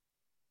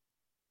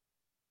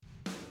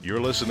You're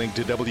listening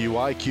to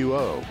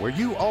WIQO, where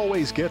you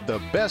always get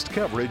the best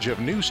coverage of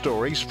news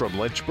stories from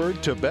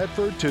Lynchburg to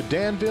Bedford to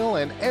Danville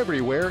and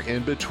everywhere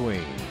in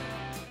between.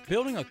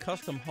 Building a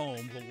custom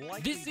home will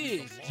likely... This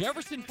is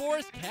Jefferson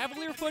Forest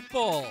Cavalier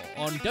football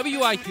on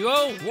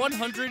WIQO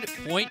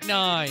 100.9.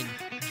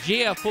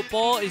 JF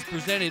football is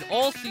presented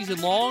all season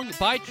long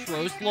by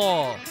Trost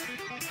Law.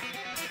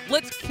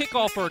 Let's kick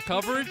off our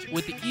coverage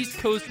with the East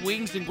Coast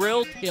Wings and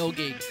Grill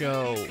Tailgate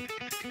Show.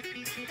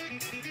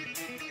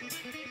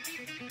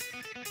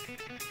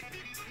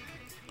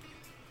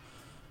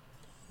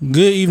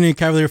 Good evening,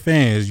 Cavalier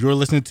fans. You're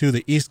listening to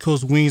the East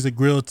Coast Wings and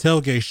Grill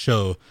Tailgate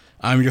Show.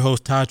 I'm your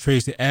host, Todd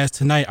Tracy. As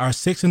tonight, our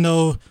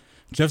 6-0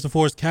 Jefferson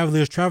Forest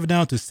Cavaliers travel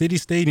down to City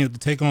Stadium to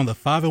take on the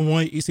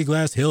 5-1 Easy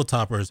Glass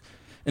Hilltoppers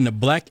in the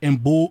Black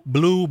and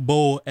Blue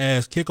Bowl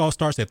as kickoff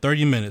starts at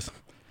 30 minutes.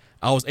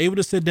 I was able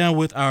to sit down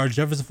with our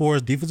Jefferson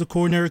Forest defensive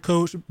coordinator,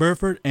 Coach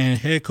Burford, and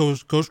head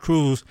coach, Coach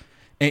Cruz,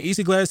 and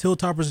Easy Glass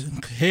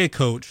Hilltoppers head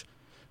coach,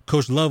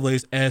 Coach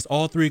Lovelace, as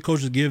all three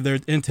coaches give their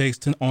intakes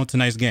on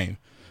tonight's game.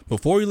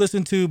 Before we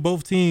listen to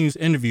both teams'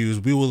 interviews,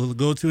 we will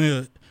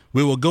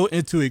go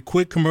into a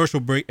quick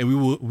commercial break,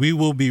 and we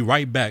will be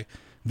right back.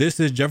 This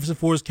is Jefferson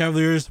Forest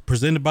Cavaliers,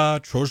 presented by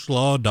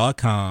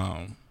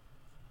TrostLaw.com.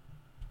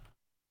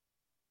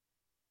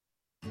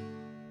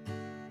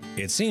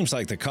 It seems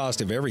like the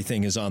cost of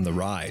everything is on the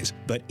rise,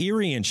 but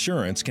Erie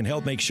Insurance can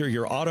help make sure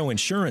your auto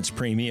insurance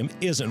premium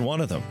isn't one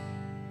of them.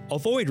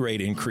 Avoid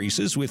rate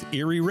increases with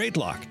Erie Rate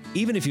Lock.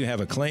 Even if you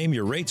have a claim,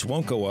 your rates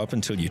won't go up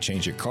until you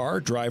change your car,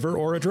 driver,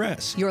 or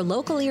address. Your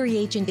local Erie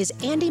agent is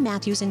Andy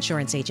Matthews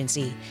Insurance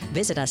Agency.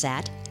 Visit us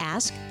at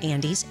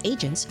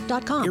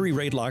askandysagents.com. Erie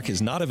Rate Lock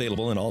is not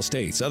available in all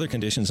states. Other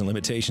conditions and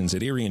limitations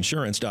at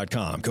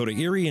erieinsurance.com. Go to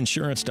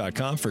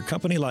erieinsurance.com for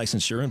company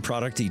licensure and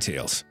product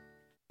details.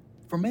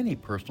 For many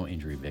personal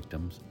injury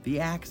victims,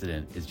 the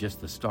accident is just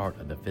the start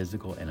of the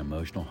physical and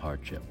emotional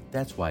hardship.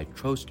 That's why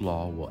Trost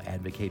Law will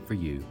advocate for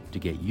you to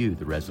get you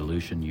the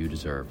resolution you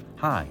deserve.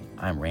 Hi,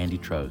 I'm Randy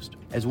Trost.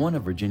 As one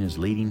of Virginia's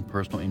leading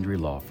personal injury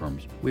law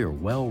firms, we are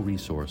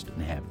well-resourced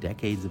and have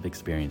decades of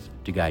experience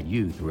to guide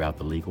you throughout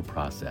the legal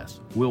process.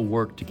 We'll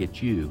work to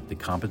get you the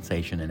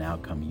compensation and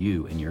outcome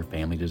you and your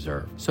family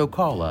deserve. So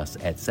call us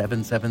at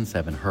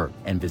 777-HURT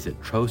and visit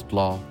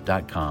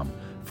trostlaw.com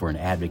for an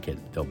advocate.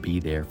 They'll be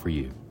there for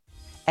you.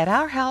 At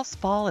our house,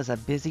 fall is a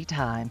busy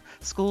time.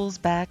 School's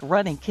back,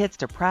 running kids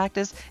to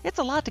practice. It's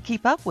a lot to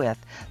keep up with.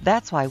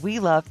 That's why we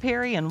love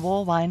Perry and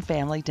Woolwine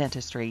Family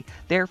Dentistry.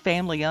 They're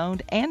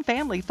family-owned and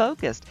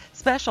family-focused,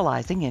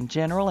 specializing in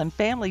general and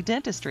family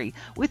dentistry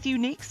with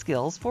unique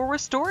skills for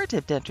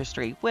restorative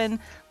dentistry when,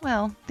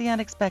 well, the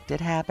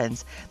unexpected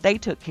happens. They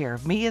took care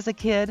of me as a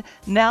kid.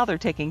 Now they're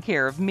taking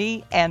care of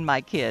me and my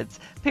kids.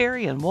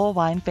 Perry and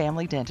Woolwine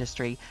Family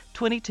Dentistry,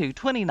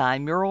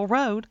 2229 Murrell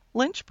Road,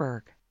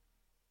 Lynchburg.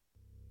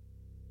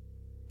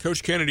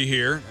 Coach Kennedy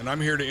here, and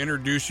I'm here to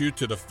introduce you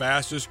to the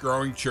fastest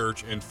growing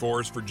church in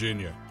Forest,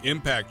 Virginia,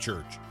 Impact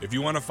Church. If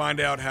you want to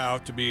find out how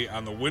to be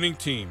on the winning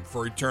team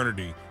for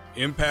eternity,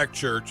 Impact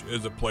Church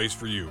is a place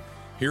for you.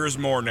 Here is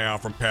more now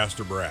from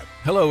Pastor Brad.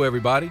 Hello,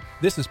 everybody.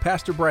 This is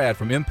Pastor Brad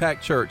from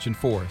Impact Church in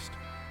Forest,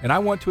 and I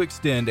want to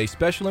extend a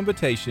special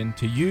invitation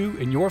to you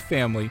and your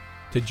family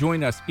to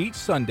join us each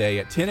Sunday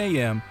at 10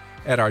 a.m.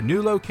 at our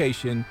new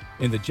location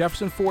in the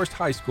Jefferson Forest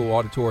High School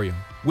auditorium.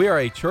 We are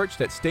a church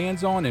that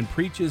stands on and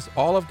preaches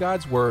all of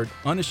God's Word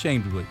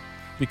unashamedly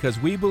because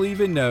we believe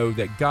and know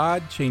that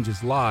God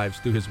changes lives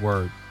through His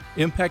Word.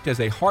 Impact has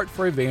a heart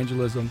for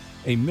evangelism,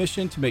 a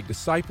mission to make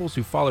disciples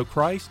who follow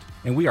Christ,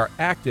 and we are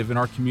active in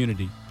our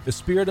community. The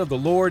Spirit of the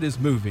Lord is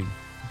moving.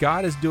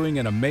 God is doing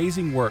an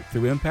amazing work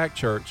through Impact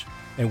Church,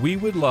 and we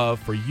would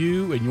love for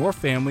you and your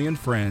family and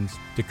friends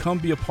to come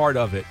be a part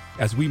of it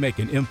as we make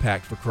an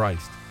impact for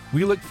Christ.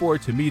 We look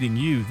forward to meeting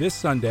you this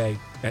Sunday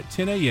at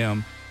 10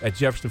 a.m. at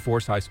Jefferson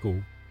Forest High School.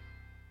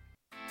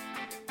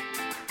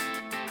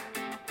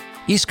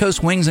 East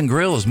Coast Wings and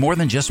Grill is more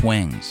than just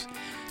wings.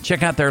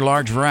 Check out their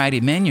large variety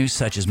of menus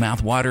such as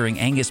mouth-watering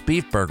Angus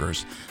beef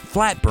burgers,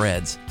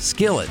 flatbreads,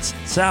 skillets,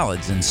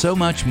 salads, and so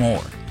much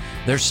more.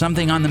 There's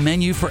something on the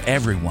menu for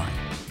everyone.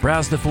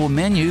 Browse the full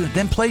menu,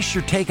 then place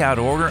your takeout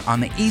order on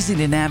the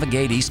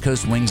easy-to-navigate East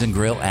Coast Wings and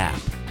Grill app.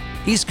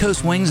 East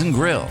Coast Wings and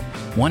Grill,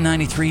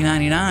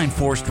 19399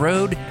 Forest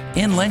Road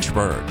in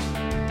Lynchburg.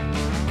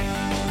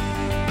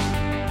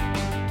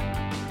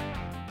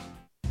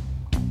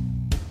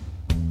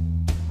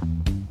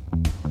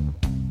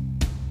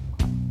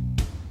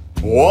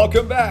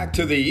 Welcome back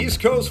to the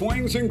East Coast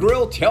Wings and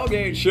Grill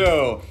Tailgate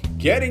Show,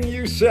 getting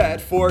you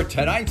set for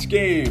tonight's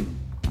game.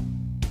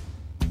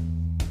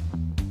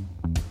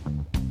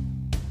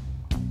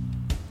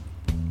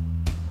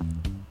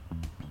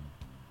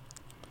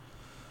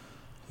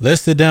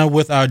 Let's sit down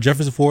with our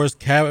Jefferson Forest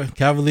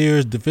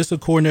Cavaliers defensive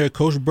coordinator,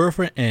 Coach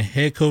Burford, and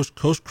head coach,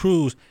 Coach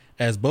Cruz,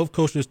 as both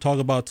coaches talk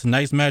about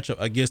tonight's matchup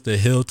against the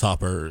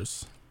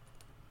Hilltoppers.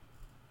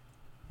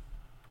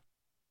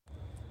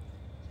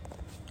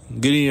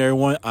 Good evening,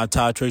 everyone. I'm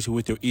Todd Tracy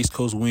with your East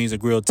Coast Wings and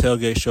Grill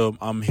Tailgate Show.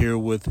 I'm here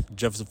with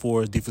Jefferson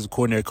Forest defensive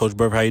coordinator, Coach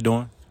Burford. How you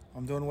doing?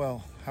 I'm doing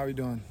well. How are you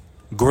doing?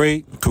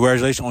 Great.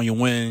 Congratulations on your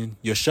win,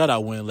 your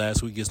shutout win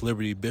last week against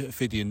Liberty,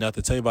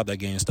 50-0. Tell you about that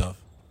game stuff.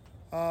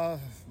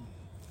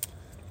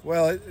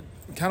 Well, it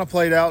kind of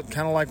played out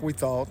kind of like we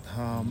thought.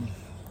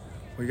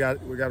 We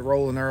got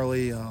rolling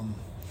early,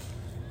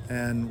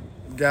 and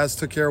guys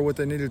took care of what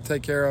they needed to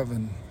take care of,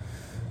 and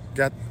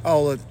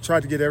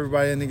tried to get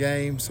everybody in the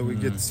game so we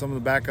get some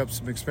of the backups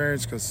some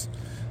experience, because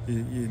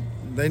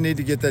they need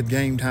to get that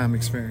game time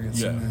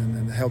experience,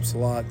 and it helps a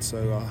lot.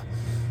 So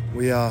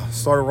we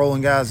started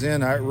rolling guys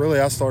in.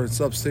 I started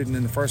substituting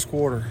in the first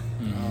quarter.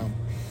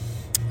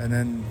 And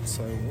then,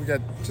 so we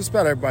got just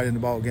about everybody in the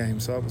ball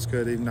game, so that was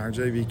good. Even our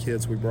JV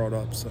kids we brought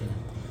up. So.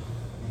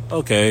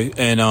 Okay,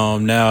 and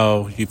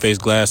now you face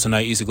Glass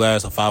tonight. East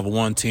Glass, a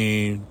 5-1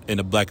 team in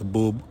the Black and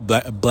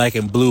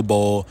Blue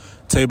Bowl.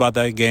 Tell you about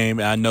that game.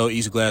 And I know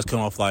East Glass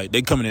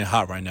they coming in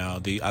hot right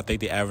now. I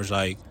think they average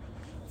like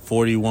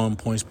 41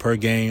 points per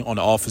game on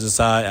the offensive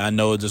side. And I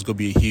know it's just gonna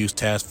be a huge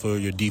task for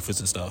your defense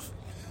and stuff.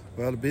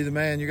 Well, to be the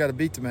man, you got to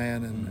beat the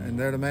man, and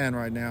they're the man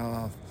right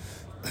now.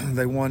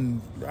 They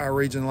won our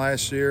region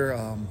last year,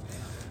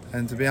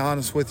 and to be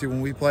honest with you,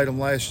 when we played them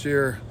last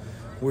year,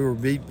 we were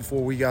beat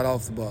before we got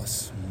off the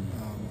bus.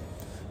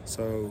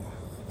 So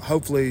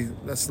hopefully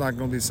that's not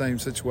going to be the same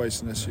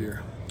situation this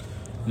year.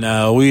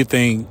 Now, we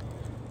think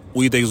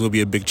it's going to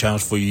be a big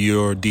challenge for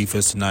your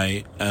defense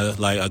tonight,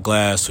 like a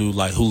Glass who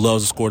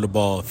loves to score the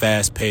ball,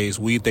 fast pace.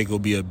 We think it will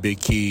be a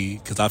big key,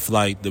 because I feel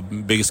like the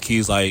biggest key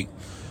is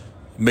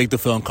make them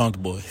feel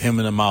uncomfortable, him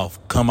in the mouth,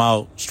 come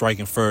out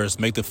striking first,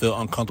 make them feel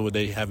uncomfortable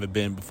they haven't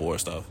been before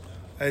stuff.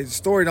 Hey, the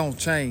story don't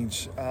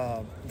change.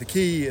 The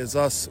key is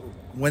us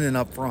winning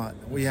up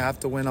front. We have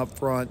to win up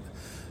front,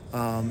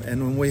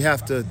 and we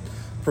have to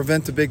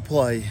prevent the big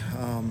play.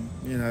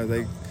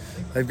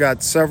 They've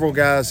got several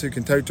guys who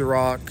can tote the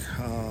rock,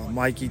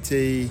 Mikey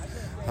T,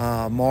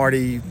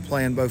 Marty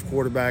playing both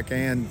quarterback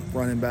and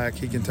running back.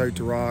 He can tote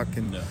the rock,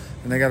 and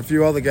they got a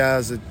few other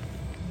guys that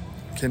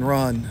can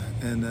run,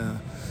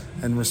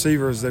 and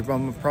receivers. They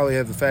probably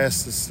have the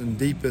fastest and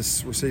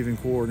deepest receiving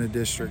core in the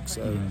district.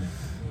 So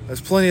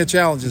there's plenty of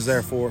challenges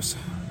there for us.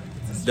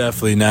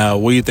 Definitely. Now,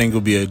 what do you think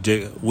will be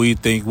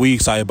we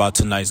excited about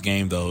tonight's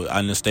game, though? I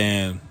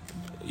understand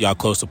y'all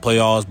close to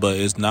playoffs, but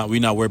we're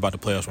not worried about the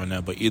playoffs right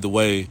now. But either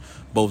way,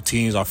 both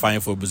teams are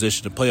fighting for a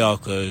position to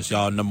playoffs, because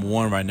y'all number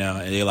one right now,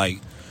 and they're like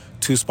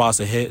 2 spots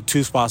ahead,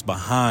 2 spots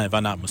behind, if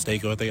I'm not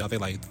mistaken. I think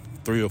like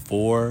 3 or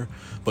 4.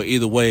 But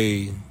either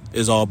way,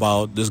 it's all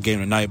about this game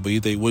tonight. But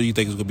what do you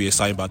think is going to be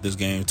exciting about this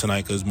game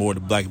tonight? Because more the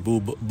Black and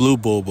Blue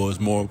Bowl, but it's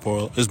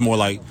more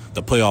like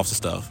the playoffs and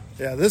stuff.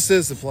 Yeah, this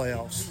is the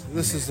playoffs.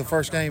 This is the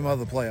first game of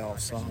the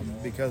playoffs,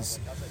 because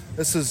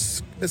this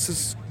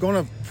is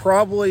going to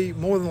probably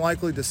more than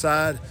likely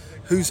decide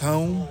who's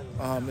home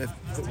if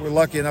we're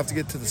lucky enough to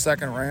get to the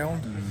second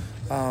round.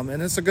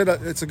 And it's a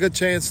good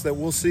chance that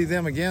we'll see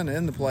them again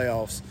in the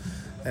playoffs.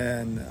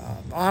 And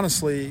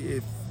honestly,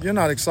 if you're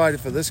not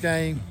excited for this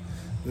game,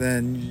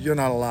 then you're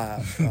not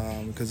alive,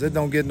 because it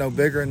don't get no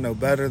bigger and no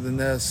better than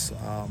this.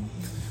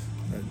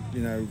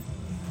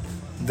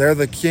 They're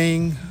the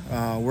king.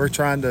 We're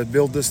trying to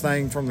build this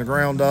thing from the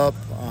ground up.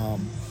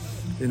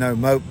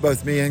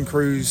 Both me and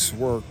Cruz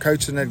were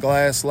coaching at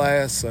Glass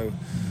last, so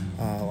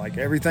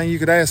everything you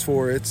could ask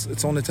for,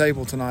 it's on the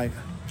table tonight.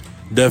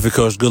 Definitely,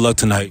 Coach. Good luck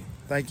tonight.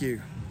 Thank you.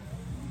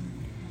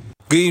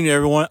 Good evening,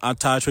 everyone. I'm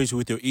Todd Tracy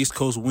with your East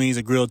Coast Wings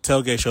and Grill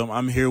Tailgate Show.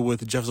 I'm here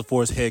with the Jefferson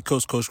Forest head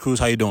coach, Coach Cruz.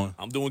 How you doing?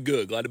 I'm doing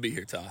good. Glad to be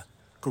here, Todd.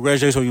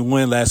 Congratulations on your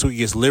win last week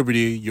against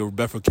Liberty, your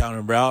Bedford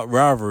County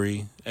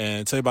rivalry.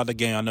 And tell you about the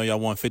game. I know y'all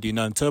won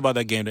 50-0. Tell you about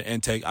that game, the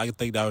intake. I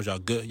think that was y'all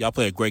good. Y'all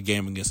played a great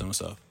game against them and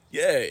stuff.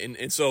 Yeah,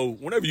 and so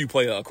whenever you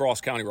play a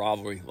cross-county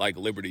rivalry like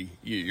Liberty,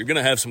 you're going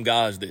to have some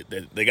guys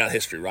that they got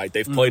history, right?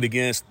 They've played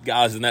against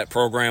guys in that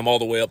program all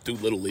the way up through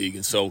Little League.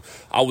 And so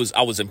I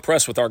was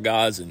impressed with our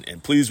guys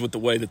and pleased with the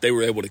way that they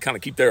were able to kind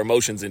of keep their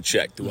emotions in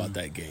check throughout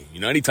that game.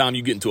 Anytime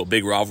you get into a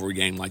big rivalry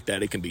game like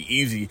that, it can be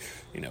easy.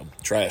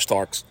 Trash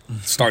talk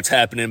starts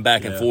happening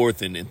back and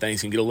forth, and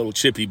things can get a little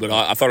chippy. But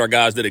I thought our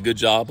guys did a good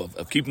job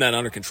of keeping that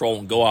under control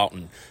and go out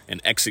and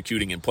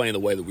executing and playing the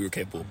way that we were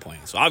capable of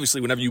playing. So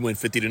obviously, whenever you win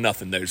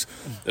 50-0,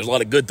 there's a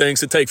lot of good things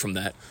to take from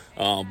that,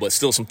 but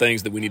still some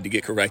things that we need to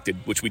get corrected,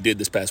 which we did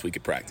this past week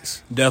at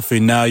practice.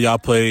 Definitely. Now y'all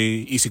play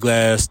East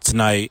Glass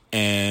tonight,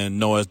 and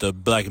known as the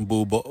Black and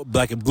Blue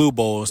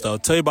Bowl and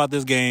stuff. Tell you about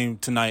this game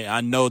tonight. I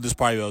know this is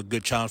probably a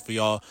good challenge for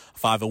y'all,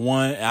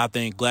 5-1. And I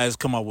think Glass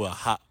come up with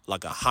a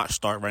hot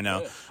start right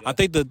now. Yeah. I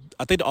think the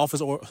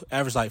offense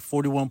average like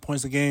 41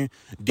 points a game.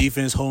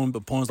 Defense holding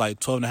opponents like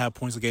 12.5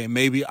 points a game.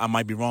 Maybe I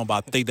might be wrong, but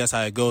I think that's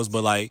how it goes.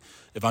 But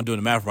if I'm doing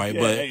the math right,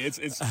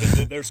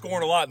 they're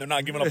scoring a lot and they're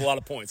not giving up a lot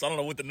of points. I don't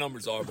know what the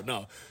numbers are, but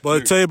no.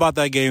 But tell you about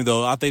that game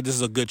though. I think this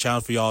is a good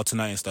challenge for y'all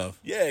tonight and stuff.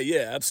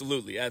 Yeah,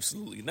 absolutely,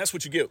 and that's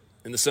what you get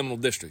in the Seminole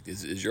District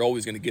is you're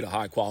always going to get a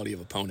high quality of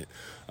opponent.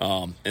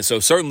 And so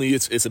certainly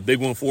it's a big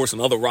one for us.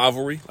 Another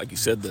rivalry, like you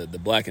said, the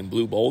Black and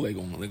Blue Bowl. They're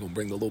gonna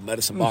bring the little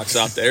medicine box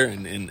out there,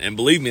 and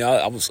believe me,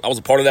 I was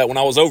a part of that when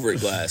I was over at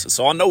Glass,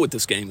 so I know what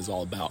this game is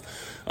all about.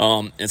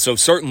 And so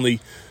certainly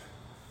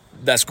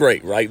that's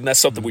great, right? And that's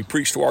something we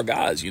preach to our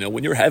guys.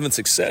 When you're having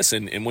success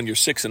and when you're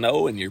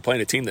 6-0 and you're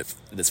playing a team that's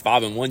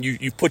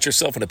 5-1, you put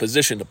yourself in a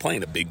position to play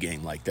in a big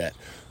game like that.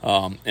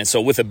 And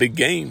so with a big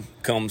game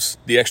comes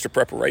the extra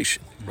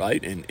preparation,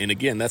 right? And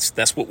again,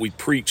 that's what we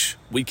preach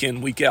week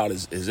in, week out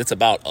is it's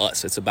about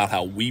us. It's about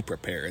how we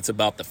prepare. It's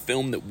about the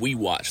film that we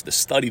watch, the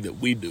study that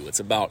we do. It's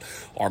about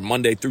our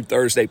Monday through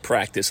Thursday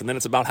practice, and then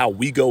it's about how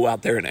we go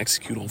out there and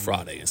execute on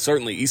Friday. And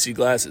certainly EC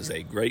Glass is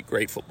a great,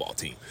 great football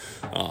team.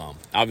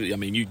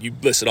 You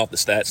listed off the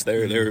stats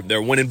there.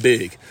 They're winning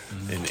big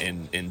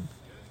and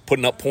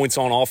putting up points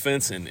on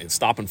offense and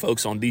stopping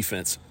folks on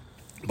defense.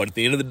 But at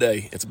the end of the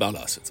day, it's about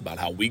us. It's about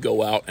how we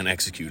go out and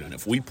execute. And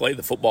if we play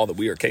the football that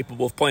we are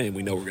capable of playing,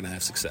 we know we're going to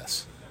have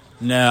success.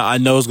 Now, I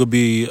know it's going to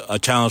be a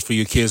challenge for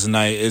your kids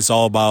tonight. It's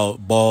all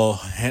about ball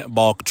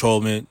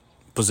controlment,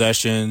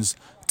 possessions.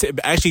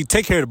 Actually,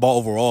 take care of the ball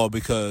overall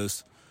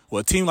because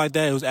a team like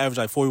that, it was average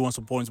like 41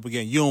 some points per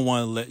game. You don't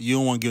want to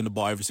give them the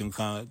ball every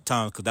single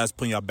time because that's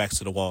putting your backs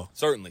to the wall.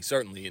 Certainly,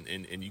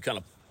 and you kind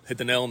of hit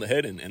the nail on the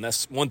head. And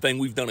that's one thing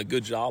we've done a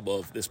good job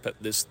of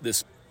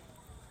this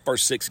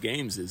first 6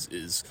 games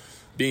is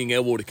being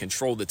able to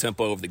control the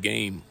tempo of the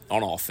game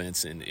on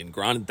offense and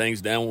grinding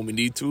things down when we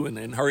need to and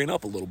then hurrying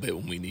up a little bit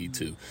when we need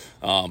to.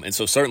 And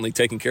so certainly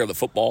taking care of the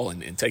football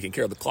and taking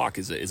care of the clock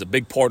is a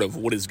big part of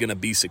what is going to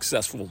be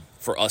successful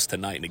for us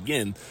tonight. And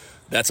again,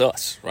 that's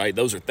us, right?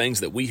 Those are things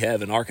that we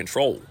have in our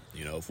control.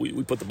 If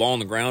we put the ball on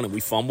the ground and we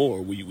fumble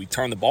or we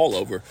turn the ball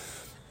over,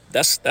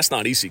 that's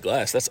not EC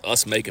Glass. That's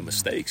us making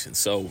mistakes. And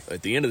so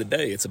at the end of the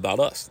day, it's about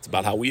us. It's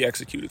about how we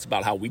execute. It's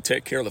about how we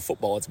take care of the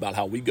football. It's about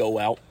how we go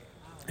out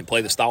and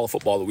play the style of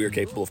football that we are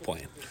capable of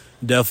playing.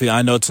 Definitely.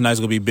 I know tonight's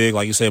going to be big,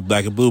 like you said,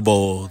 Black and Blue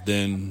Bowl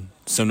than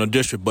Seminole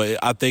District. But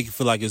I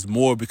feel like it's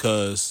more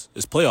because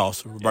it's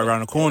playoffs right around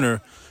the corner.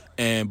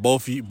 And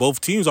both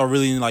teams are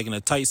really in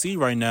a tight seat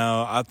right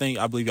now. I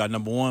believe you got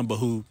number one, but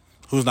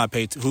who's not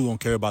paid? Who don't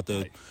care about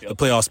the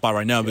playoff spot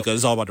right now because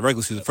it's all about the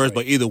regular season first.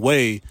 But either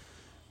way,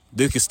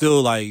 they can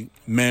still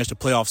manage the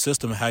playoff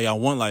system how y'all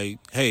want.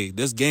 Hey,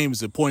 this game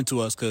is important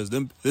to us because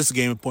this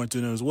game is important to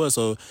them as well.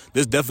 So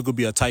this definitely could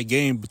be a tight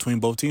game between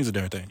both teams and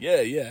everything.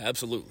 Yeah,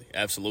 absolutely.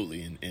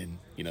 And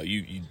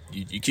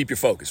you keep your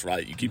focus,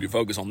 right? You keep your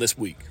focus on this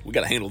week. We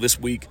got to handle this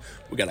week.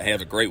 We got to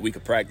have a great week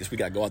of practice. We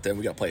got to go out there and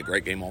we got to play a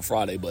great game on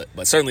Friday. But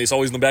certainly it's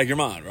always in the back of your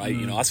mind, right?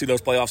 Mm-hmm. I see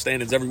those playoff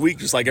standings every week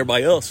just like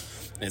everybody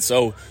else. And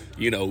so,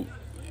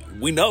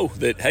 we know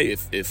that, hey,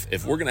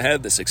 if we're going to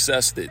have the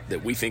success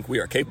that we think we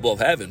are capable of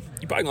having,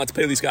 you're probably going to have to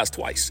play these guys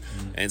twice.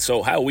 And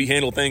so how we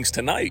handle things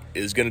tonight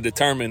is going to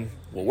determine,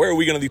 where are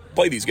we going to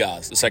play these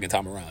guys the second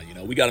time around?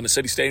 We got them at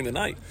City Stadium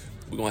tonight.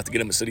 We're going to have to get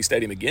them at City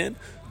Stadium again.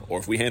 Or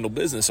if we handle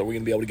business, are we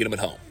going to be able to get them at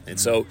home? And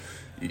so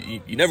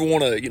you never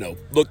want to,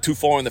 look too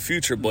far in the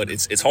future, but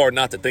it's hard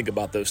not to think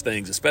about those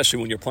things, especially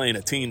when you're playing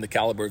a team the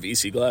caliber of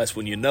EC Glass,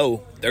 when you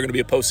know they're going to be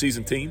a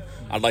postseason team.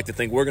 I'd like to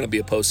think we're going to be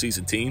a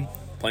postseason team.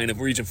 Playing in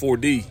Region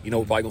 4D, we're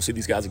probably going to see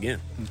these guys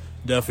again.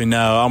 Definitely.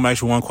 Now, I'm going to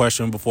ask you one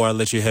question before I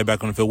let you head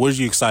back on the field. What are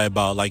you excited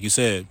about? Like you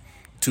said,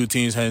 2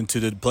 teams heading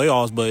to the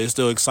playoffs, but it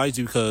still excites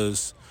you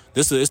because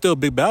it's still a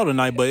big battle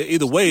tonight. But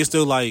either way, it's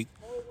still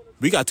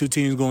we got 2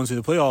 teams going to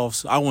the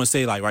playoffs. I wouldn't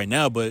say right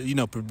now, but,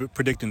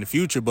 predicting the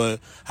future.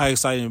 But how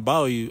excited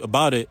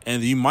about it?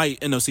 And you might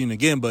end up seeing it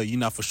again, but you're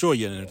not for sure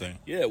yet or anything.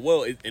 Yeah,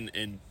 well,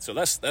 and so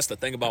that's the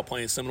thing about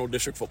playing Seminole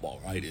District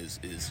football, right, is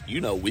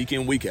week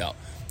in, week out,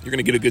 you're going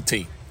to get a good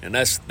team. And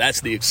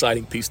that's the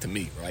exciting piece to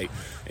me, right?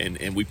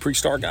 And we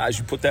preach to our guys,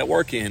 you put that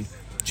work in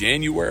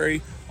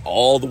January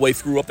all the way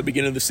through up the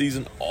beginning of the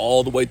season,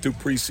 all the way through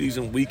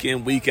preseason, week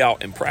in, week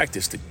out, and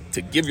practice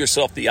to give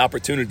yourself the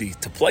opportunity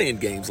to play in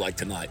games like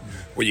tonight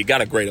where you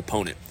got a great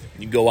opponent.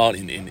 You go out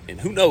and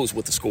who knows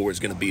what the score is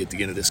going to be at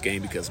the end of this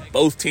game because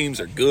both teams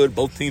are good.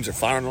 Both teams are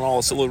firing on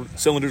all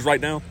cylinders right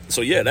now.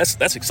 So, yeah,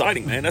 that's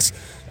exciting, man. That's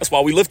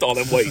why we lift all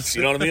them weights.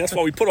 You know what I mean? That's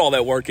why we put all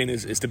that work in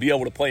is to be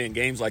able to play in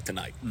games like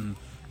tonight. Mm.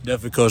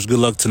 Definitely, Coach. Good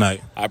luck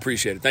tonight. I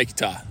appreciate it. Thank you,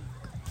 Ty.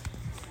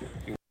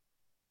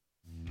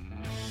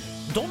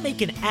 Don't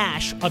make an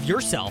ash of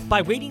yourself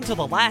by waiting till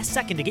the last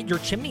second to get your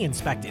chimney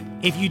inspected.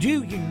 If you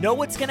do, you know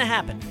what's going to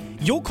happen.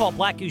 You'll call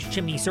Black Goose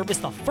Chimney Service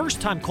the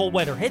first time cold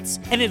weather hits,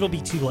 and it'll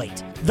be too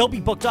late. They'll be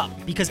booked up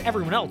because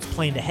everyone else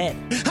planned ahead.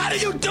 How do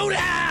you do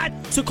that?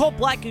 So call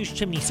Black Goose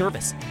Chimney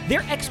Service.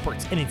 They're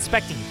experts in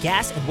inspecting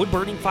gas and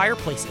wood-burning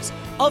fireplaces,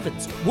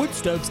 ovens, wood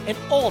stoves, and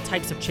all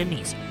types of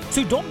chimneys.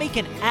 So don't make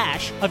an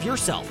ash of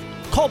yourself.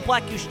 Call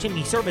Black Goose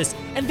Chimney Service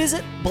and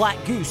visit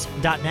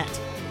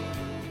blackgoose.net.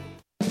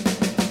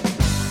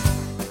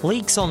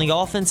 Leaks on the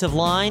offensive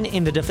line,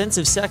 in the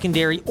defensive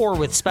secondary, or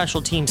with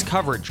special teams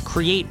coverage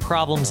create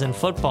problems in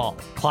football.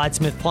 Clyde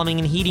Smith Plumbing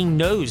and Heating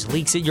knows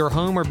leaks at your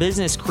home or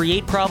business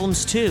create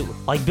problems too,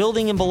 like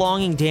building and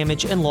belonging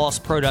damage and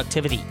lost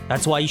productivity.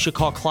 That's why you should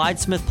call Clyde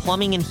Smith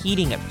Plumbing and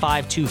Heating at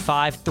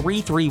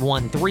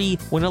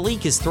 525-3313 when a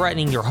leak is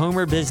threatening your home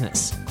or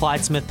business.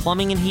 Clyde Smith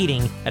Plumbing and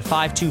Heating at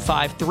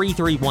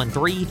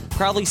 525-3313,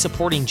 proudly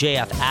supporting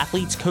JF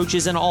athletes,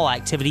 coaches, and all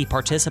activity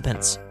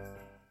participants.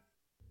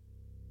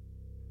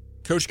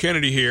 Coach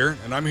Kennedy here,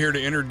 and I'm here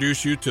to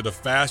introduce you to the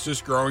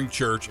fastest growing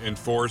church in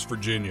Forest,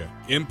 Virginia,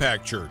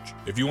 Impact Church.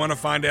 If you want to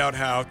find out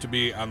how to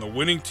be on the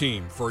winning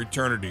team for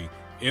eternity,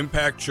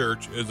 Impact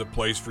Church is a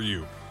place for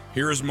you.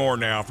 Here is more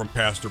now from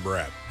Pastor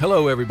Brad.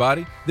 Hello,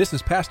 everybody. This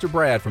is Pastor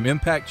Brad from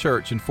Impact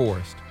Church in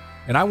Forest,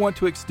 and I want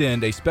to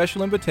extend a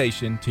special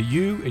invitation to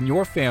you and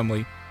your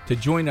family to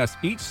join us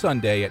each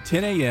Sunday at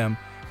 10 a.m.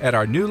 at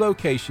our new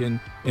location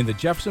in the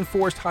Jefferson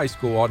Forest High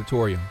School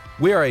auditorium.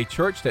 We are a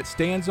church that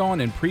stands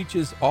on and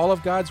preaches all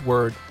of God's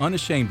Word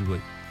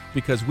unashamedly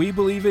because we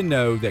believe and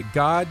know that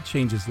God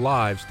changes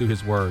lives through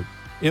His Word.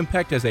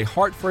 Impact has a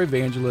heart for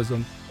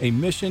evangelism, a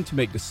mission to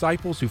make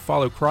disciples who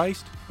follow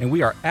Christ, and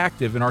we are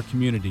active in our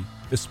community.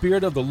 The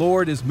Spirit of the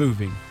Lord is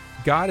moving.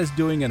 God is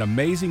doing an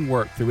amazing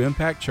work through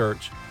Impact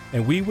Church,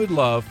 and we would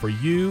love for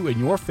you and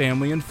your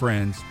family and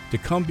friends to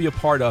come be a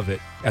part of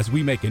it as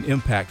we make an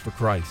impact for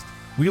Christ.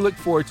 We look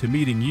forward to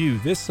meeting you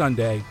this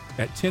Sunday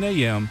at 10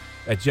 a.m.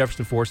 at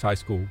Jefferson Forest High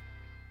School.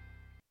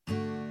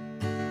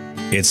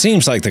 It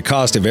seems like the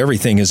cost of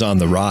everything is on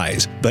the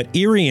rise, but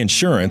Erie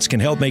Insurance can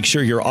help make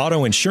sure your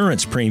auto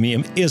insurance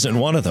premium isn't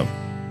one of them.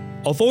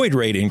 Avoid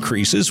rate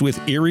increases with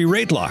Erie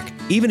Rate Lock.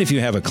 Even if you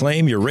have a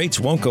claim, your rates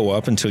won't go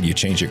up until you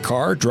change your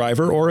car,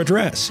 driver, or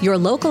address. Your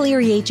local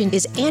Erie agent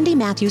is Andy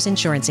Matthews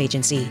Insurance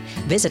Agency.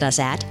 Visit us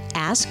at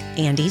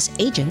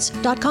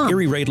askandysagents.com.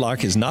 Erie Rate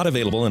Lock is not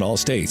available in all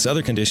states.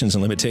 Other conditions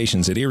and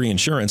limitations at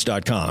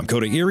erieinsurance.com.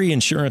 Go to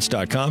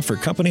erieinsurance.com for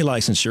company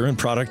licensure and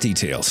product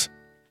details.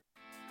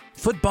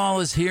 Football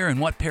is here, and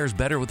what pairs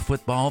better with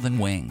football than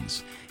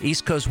wings?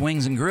 East Coast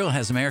Wings and Grill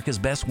has America's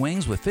best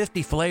wings with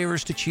 50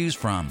 flavors to choose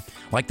from,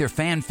 like their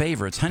fan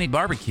favorites, Honey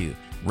Barbecue,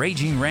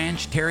 Raging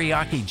Ranch,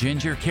 Teriyaki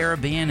Ginger,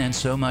 Caribbean, and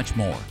so much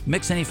more.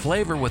 Mix any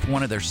flavor with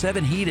one of their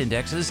 7 heat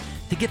indexes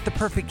to get the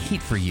perfect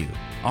heat for you.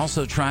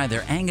 Also try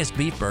their Angus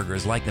beef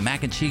burgers like the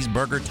mac and cheese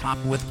burger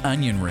topped with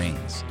onion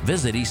rings.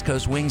 Visit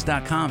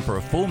eastcoastwings.com for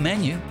a full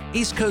menu.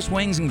 East Coast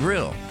Wings and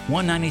Grill,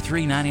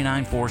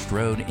 19399 Forest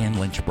Road in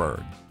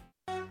Lynchburg.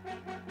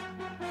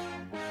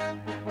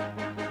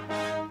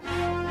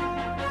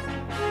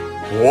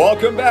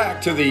 Welcome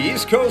back to the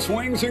East Coast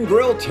Wings and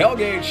Grill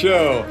Tailgate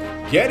Show,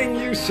 getting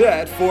you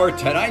set for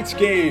tonight's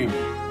game.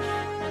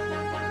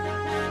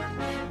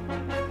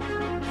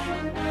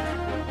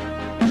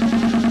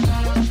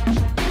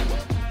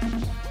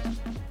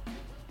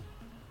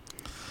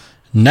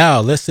 Now,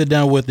 let's sit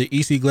down with the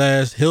EC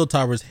Glass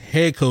Hilltoppers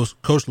head coach,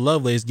 Coach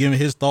Lovelace, giving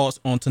his thoughts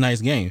on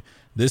tonight's game.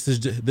 This is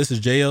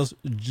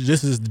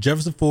the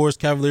Jefferson Forest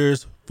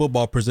Cavaliers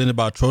football presented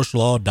by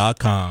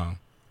TroshLaw.com.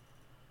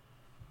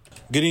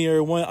 Good evening,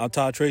 everyone. I'm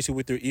Todd Tracy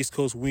with your East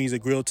Coast Wings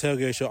and Grill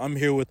Tailgate Show. I'm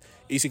here with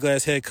EC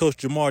Glass head coach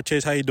Jamar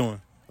Chase. How you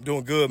doing? I'm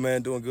doing good,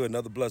 man. Doing good.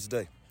 Another blessed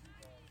day.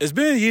 It's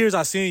been years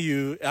I've seen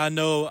you. I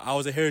know I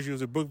was at Heritage, you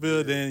was at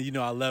Brookville, then,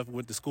 I left,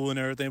 went to school and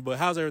everything. But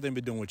how's everything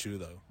been doing with you,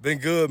 though? Been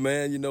good,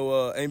 man.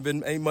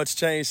 Ain't much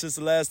change since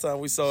the last time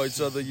we saw each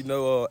other,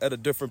 at a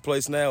different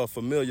place now, a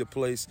familiar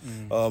place.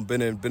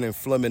 Been in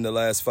Fleming the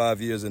last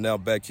 5 years and now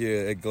back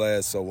here at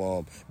Glass.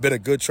 So been a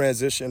good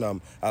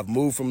transition. I've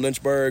moved from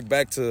Lynchburg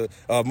back to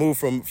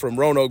from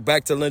Roanoke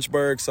back to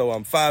Lynchburg. So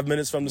I'm 5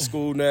 minutes from the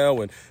school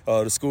now, and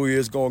the school year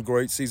is going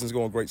great. Season's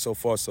going great so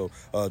far. So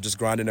just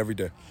grinding every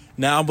day.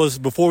 Now,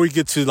 before we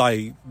get to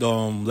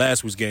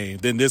last week's game,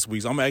 then this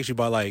week's, I'm actually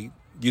about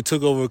you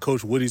took over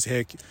Coach Woody's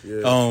head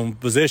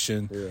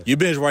position. Yeah. You've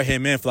been his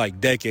right-hand man for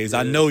decades. Yeah.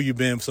 I know you've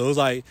been. So it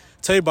was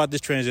tell you about this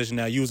transition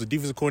now. You was a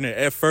defensive coordinator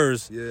at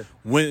first,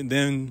 went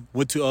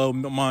to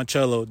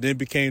Monticello, then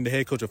became the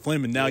head coach of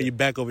Fleming. Now you're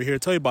back over here.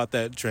 Tell you about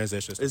that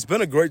transition. It's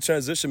been a great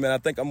transition, man. I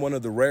think I'm one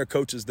of the rare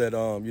coaches that,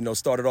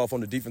 started off on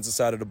the defensive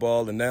side of the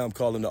ball, and now I'm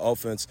calling the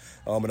offense.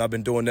 And I've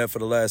been doing that for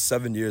the last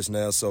 7 years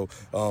now. So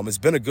it's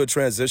been a good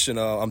transition.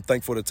 I'm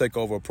thankful to take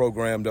over a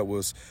program that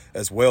was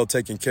as well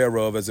taken care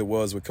of as it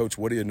was with Coach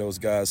Woody and those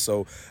guys.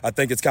 So I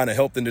think it's kind of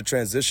helped in the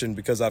transition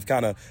because I've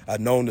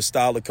known the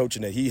style of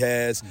coaching that he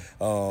has.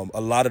 A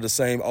lot of the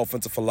same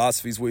offensive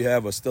philosophies we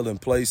have are still in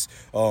place.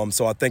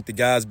 So I think the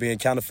guys being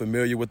kind of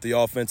familiar with the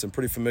offense and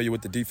pretty familiar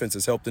with the defense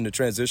has helped in the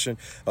transition.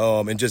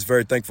 And just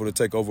very thankful to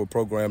take over a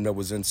program that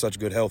was in such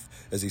good health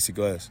as EC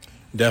Glass.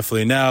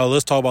 Definitely. Now,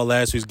 let's talk about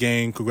last week's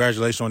game.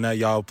 Congratulations on that.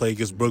 Y'all played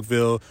against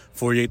Brookville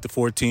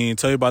 48-14.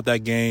 Tell you about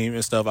that game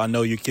and stuff. I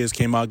know your kids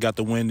came out, got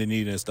the win they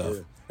needed and stuff.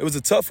 Yeah. It was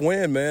a tough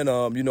win, man.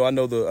 I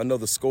know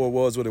the score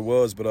was what it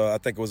was, but I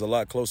think it was a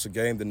lot closer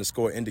game than the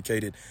score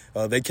indicated.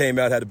 They came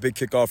out, had a big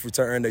kickoff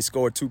return. They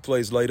scored 2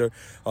 plays later.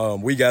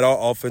 We got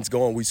our offense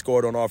going. We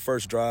scored on our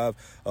first drive.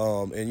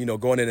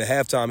 And going into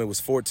halftime, it was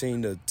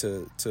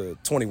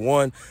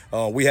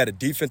 14-21. We had a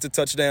defensive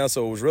touchdown,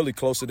 so it was really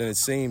closer than it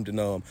seemed.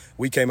 And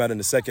we came out in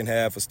the second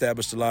half,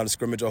 established the line of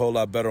scrimmage a whole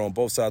lot better on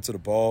both sides of the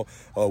ball.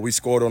 We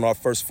scored on our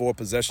first 4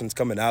 possessions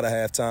coming out of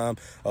halftime.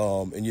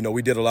 And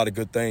we did a lot of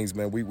good things,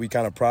 man. We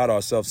kind of pride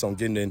ourselves on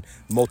getting in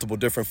multiple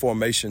different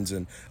formations.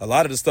 And a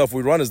lot of the stuff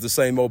we run is the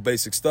same old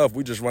basic stuff.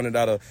 We just run it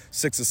out of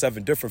 6 or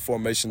 7 different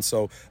formations.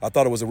 So I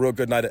thought it was a real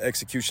good night of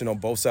execution on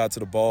both sides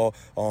of the ball.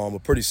 A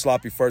pretty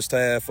sloppy first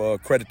half.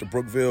 Credit to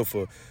Brookville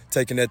for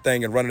taking that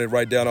thing and running it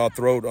right down our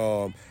throat.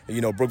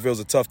 Brookville's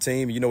a tough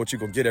team. You know what you're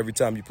going to get every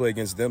time you play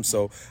against them.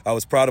 So I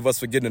was proud of us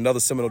for getting another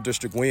Seminole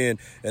District win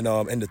and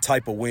the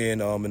type of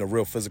win in a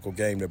real physical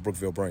game that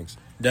Brookville brings.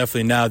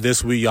 Definitely. Now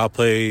this week y'all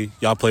play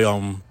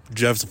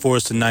Jefferson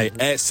Forest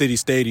tonight at City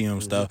Stadium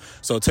stuff.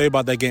 So tell you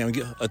about that game.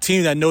 A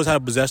team that knows how to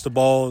possess the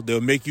ball.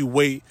 They'll make you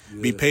wait,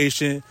 be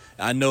patient.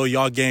 I know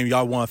y'all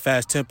want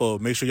fast tempo.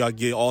 Make sure y'all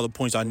get all the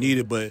points y'all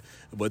needed, but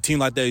a team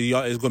like that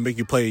is going to make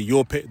you play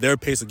their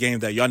pace of game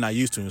that y'all not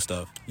used to and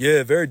stuff.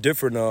 Yeah, very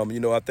different.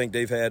 I think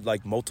they've had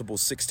like multiple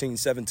 16,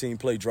 17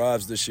 play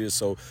drives this year,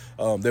 so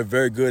they're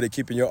very good at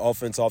keeping your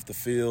offense off the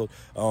field.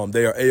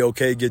 They are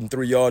A-OK getting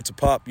 3 yards a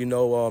pop.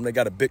 They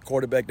got a big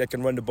quarterback that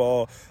can run the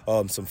ball,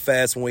 some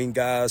fast wing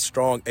guys,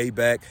 strong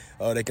A-back.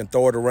 They can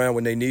throw it around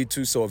when they need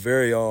to, so a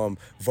very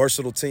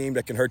versatile team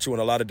that can hurt you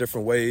in a lot of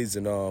different ways,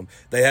 and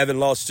they haven't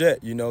lost yet.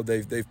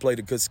 They've played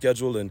a good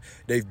schedule, and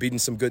they've beaten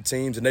some good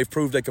teams, and they've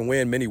proved they can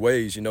win many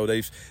ways.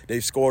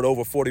 They've scored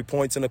over 40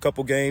 points in a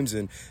couple games,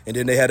 and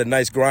then they had a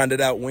nice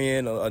grinded out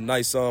win, a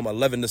nice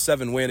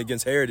 11-7 win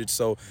against Heritage.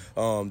 So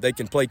they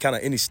can play kind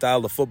of any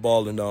style of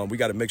football, and we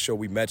got to make sure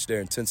we match their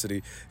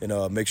intensity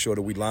and make sure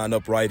that we line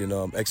up right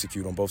and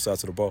execute on both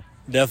sides of the ball.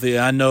 Definitely.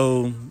 I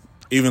know,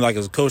 even like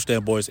as a coach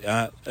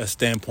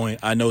standpoint,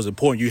 I know it's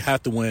important. You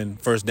have to win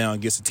first down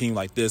against a team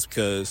like this,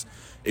 because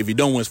if you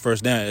don't win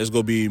first down, it's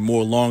going to be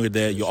more longer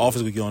that your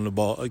offense will get on the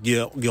ball,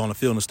 get on the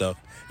field and stuff.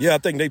 Yeah, I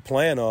think they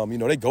plan,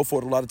 they go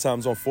for it a lot of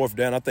times on fourth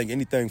down. I think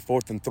anything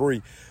 4th and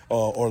 3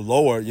 or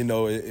lower,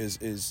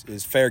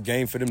 is fair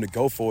game for them to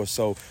go for.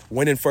 So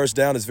winning first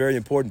down is very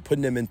important,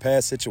 putting them in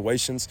pass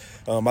situations.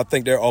 I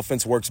think their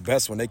offense works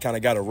best when they kind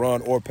of got a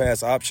run or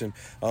pass option.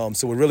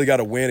 So we really got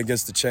to win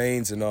against the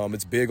chains, and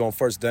it's big on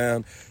first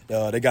down.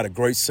 They got a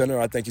great center.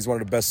 I think he's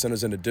one of the best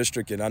centers in the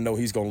district, and I know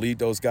he's going to lead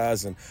those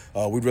guys. And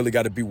we really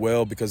got to be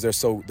well because they're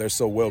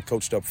so well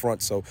coached up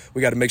front. So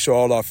we got to make sure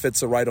all our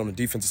fits are right on the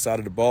defensive side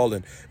of the ball,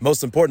 and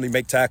most importantly,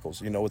 make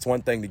tackles. It's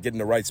one thing to get in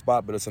the right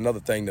spot, but it's another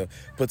thing to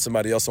put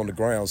somebody else on the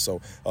ground. So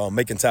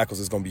making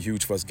tackles is going to be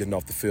huge for us getting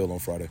off the field on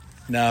Friday.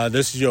 Now,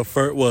 this is your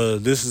first. Well,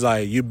 this is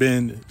like you've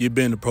been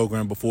in the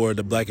program before,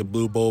 the Black and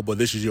Blue Bowl, but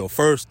this is your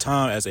first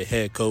time as a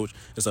head coach.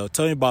 And so,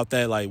 tell me about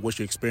that. Like, what's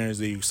your experience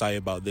that you're excited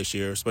about this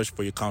year, especially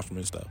for your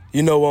compliment stuff?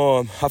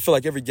 I feel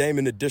like every game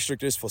in the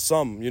district is for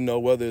something.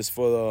 Whether it's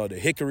for the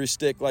Hickory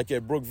Stick, like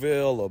at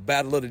Brookville, or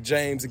Battle of the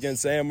James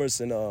against Amherst,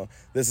 and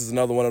this is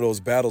another one of those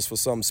battles for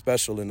something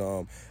special.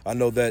 And I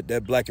know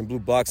that Black and Blue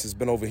box has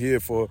been over here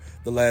for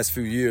the last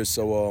few years,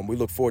 so we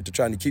look forward to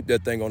trying to keep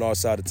that thing on our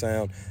side of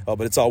town.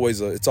 But it's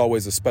always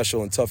a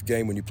special and tough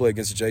game when you play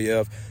against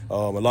JF. A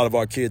lot of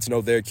our kids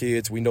know their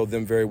kids. We know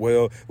them very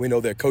well. We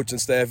know their coaching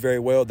staff very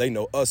well. They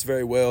know us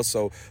very well.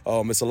 So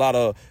it's a lot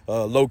of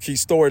low-key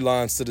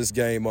storylines to this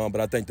game.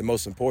 But I think the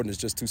most important is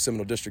just 2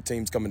 Seminole District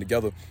teams coming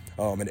together.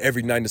 And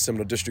every night the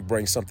Seminole District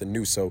brings something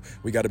new. So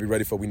we got to be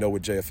ready for. We know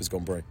what JF is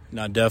going to bring.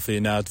 Now,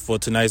 definitely. Now, for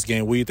tonight's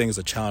game, what do you think is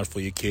a challenge for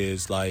your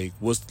kids? Like,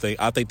 what's the thing?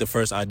 I think the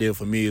first idea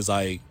for me is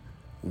like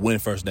win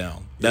first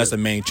down. That's the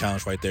main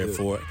challenge right there.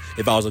 For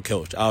if I was a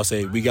coach, I would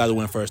say we got to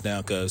win first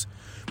down, because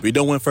if we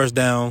don't win first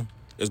down,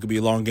 it's going to be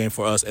a long game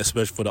for us,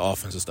 especially for the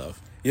offensive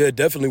stuff. Yeah,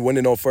 definitely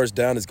winning on first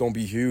down is going to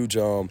be huge.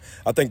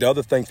 I think the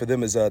other thing for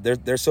them is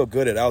they're so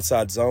good at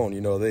outside zone.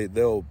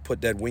 They'll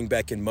put that wing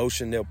back in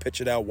motion. They'll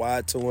pitch it out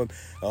wide to them,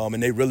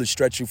 and they really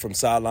stretch you from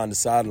sideline to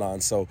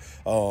sideline. So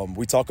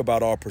we talk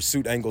about our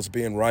pursuit angles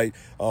being right.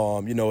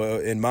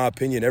 In my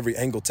opinion, every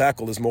angle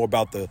tackle is more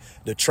about the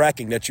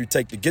tracking that you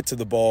take to get to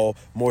the ball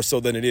more so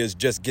than it is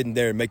just getting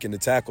there and making the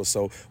tackle.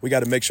 So we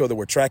got to make sure that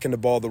we're tracking the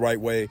ball the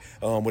right way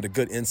with a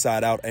good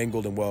inside-out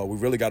angle. And, we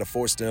really got to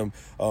force them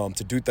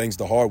to do things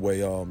the hard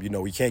way.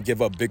 We can't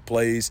give up big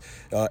plays.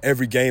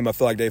 Every game, I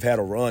feel like they've had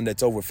a run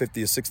that's over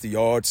 50 or 60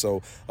 yards.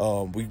 So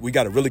we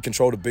got to really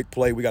control the big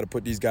play. We got to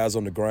put these guys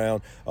on the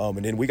ground.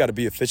 And then we got to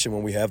be efficient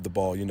when we have the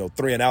ball.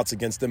 3 and outs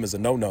against them is a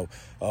no-no.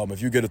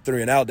 If you get a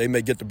 3 and out, they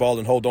may get the ball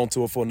and hold on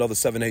to it for another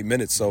 7-8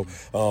 minutes. So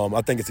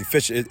I think it's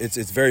efficient.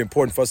 It's very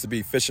important for us to be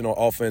efficient on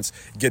offense,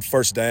 get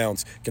first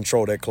downs,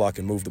 control that clock,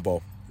 and move the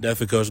ball.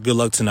 Definitely, Coach. Good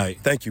luck tonight.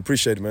 Thank you.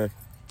 Appreciate it, man.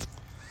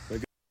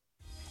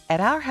 At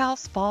our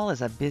house, fall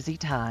is a busy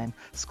time.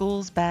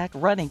 School's back,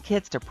 running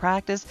kids to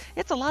practice.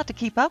 It's a lot to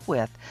keep up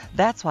with.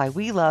 That's why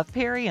we love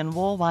Perry and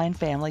Woolwine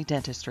Family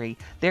Dentistry.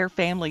 They're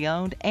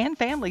family-owned and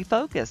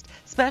family-focused,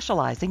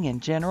 specializing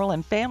in general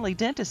and family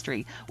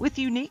dentistry with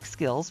unique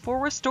skills for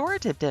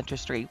restorative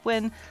dentistry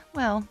when,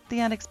 the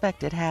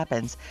unexpected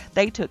happens.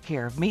 They took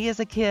care of me as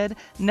a kid.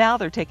 Now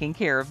they're taking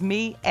care of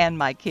me and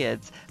my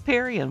kids.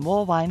 Perry and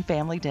Woolwine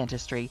Family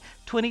Dentistry,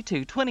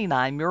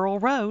 2229 Murrell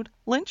Road,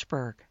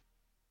 Lynchburg.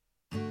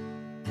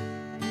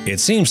 It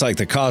seems like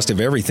the cost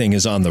of everything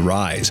is on the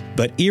rise,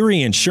 but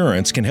Erie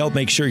Insurance can help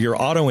make sure your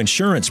auto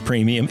insurance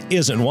premium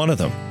isn't one of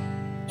them.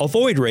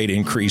 Avoid rate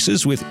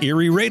increases with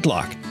Erie Rate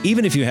Lock.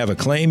 Even if you have a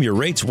claim, your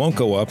rates won't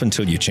go up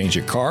until you change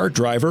your car,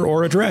 driver,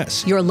 or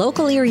address. Your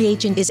local Erie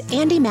agent is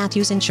Andy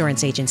Matthews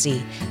Insurance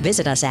Agency.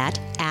 Visit us at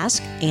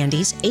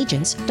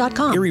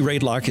askandysagents.com. Erie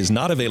Rate Lock is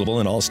not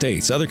available in all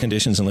states. Other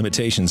conditions and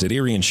limitations at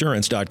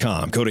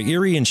erieinsurance.com. Go to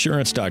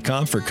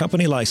erieinsurance.com for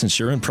company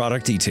licensure and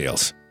product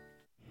details.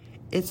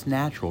 It's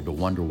natural to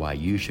wonder why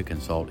you should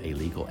consult a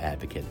legal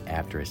advocate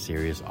after a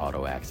serious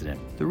auto accident.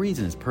 The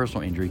reason is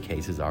personal injury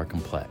cases are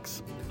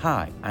complex.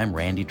 Hi, I'm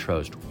Randy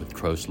Trost with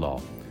Trost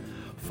Law.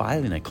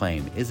 Filing a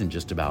claim isn't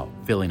just about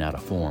filling out a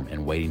form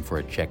and waiting for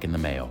a check in the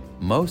mail.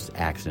 Most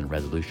accident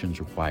resolutions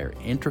require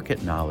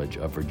intricate knowledge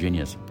of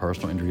Virginia's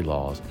personal injury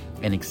laws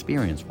and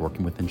experience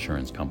working with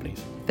insurance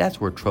companies.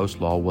 That's where Trost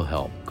Law will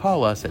help.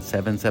 Call us at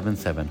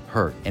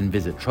 777-HURT and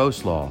visit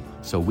Trost Law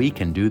so we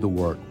can do the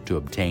work to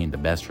obtain the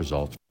best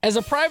results. As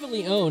a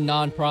privately owned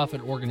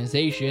nonprofit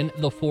organization,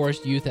 the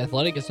Forest Youth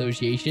Athletic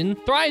Association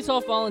thrives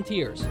off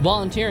volunteers.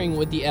 Volunteering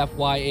with the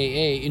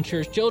FYAA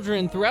ensures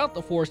children throughout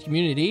the Forest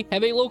community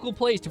have a local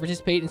place to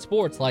participate in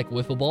sports like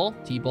wiffle ball,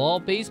 t-ball,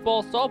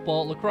 baseball,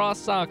 softball, lacrosse,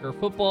 soccer,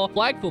 football,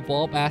 flag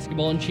football,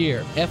 basketball, and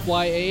cheer.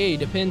 FYAA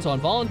depends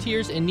on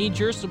volunteers and needs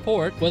your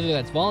support, whether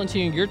that's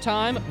volunteering your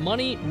time,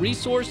 money,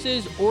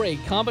 resources, or a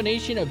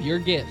combination of your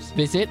gifts.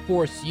 Visit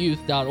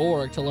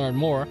forestyouth.org to learn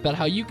more about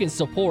how you can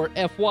support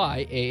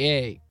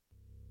FYAA.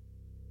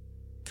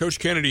 Coach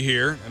Kennedy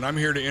here, and I'm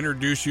here to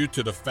introduce you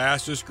to the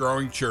fastest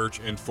growing church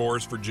in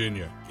Forest,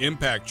 Virginia,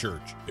 Impact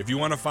Church. If you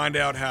want to find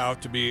out how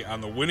to be on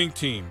the winning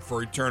team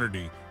for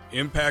eternity,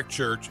 Impact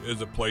Church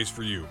is a place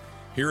for you.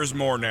 Here is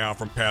more now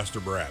from Pastor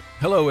Brad.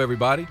 Hello,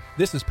 everybody.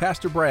 This is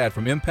Pastor Brad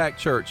from Impact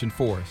Church in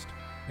Forest,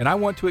 and I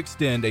want to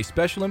extend a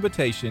special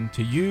invitation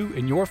to you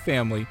and your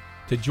family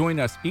to join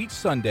us each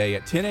Sunday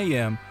at 10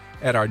 a.m.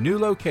 at our new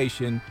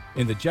location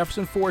in the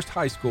Jefferson Forest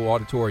High School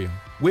auditorium.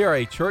 We are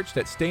a church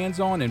that stands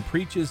on and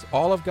preaches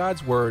all of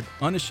God's Word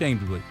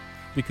unashamedly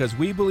because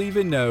we believe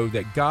and know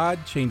that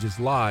God changes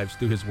lives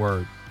through His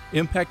Word.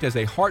 Impact has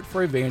a heart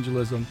for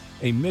evangelism,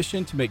 a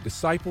mission to make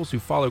disciples who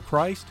follow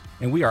Christ,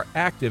 and we are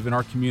active in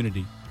our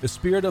community. The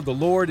Spirit of the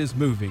Lord is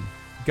moving.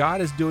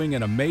 God is doing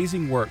an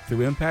amazing work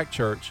through Impact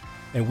Church,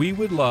 and we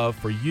would love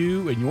for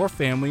you and your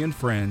family and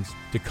friends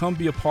to come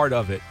be a part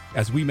of it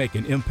as we make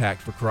an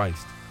impact for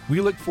Christ. We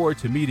look forward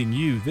to meeting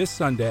you this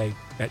Sunday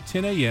at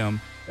 10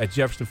 a.m. at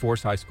Jefferson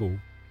Forest High School.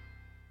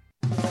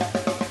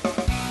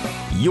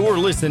 You're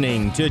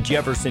listening to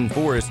Jefferson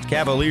Forest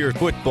Cavalier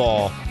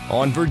football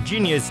on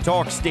Virginia's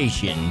talk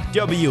station,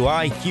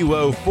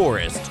 WIQO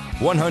Forest,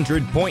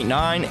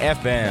 100.9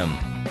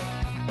 FM.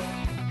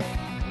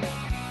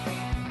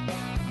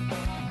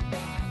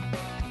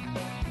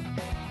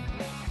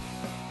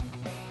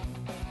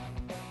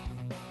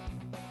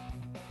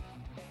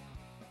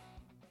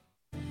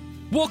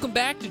 Welcome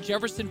back to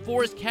Jefferson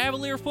Forest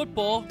Cavalier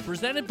football,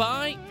 presented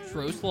by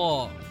Trost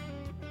Law.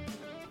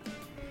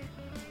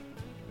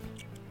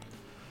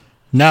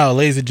 Now,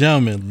 ladies and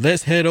gentlemen,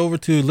 let's head over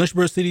to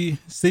Lynchburg City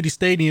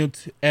Stadium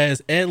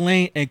as Ed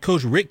Lane and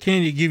Coach Rick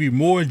Kennedy give you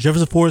more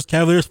Jefferson Forest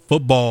Cavaliers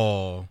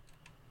football.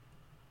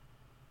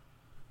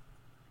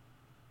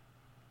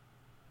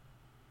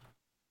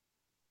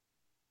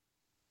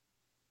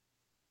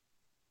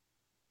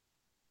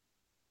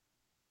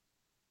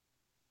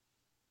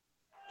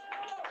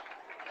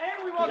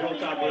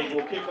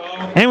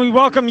 And we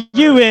welcome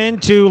you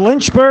into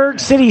Lynchburg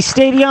City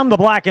Stadium, the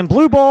Black and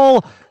Blue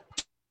Bowl,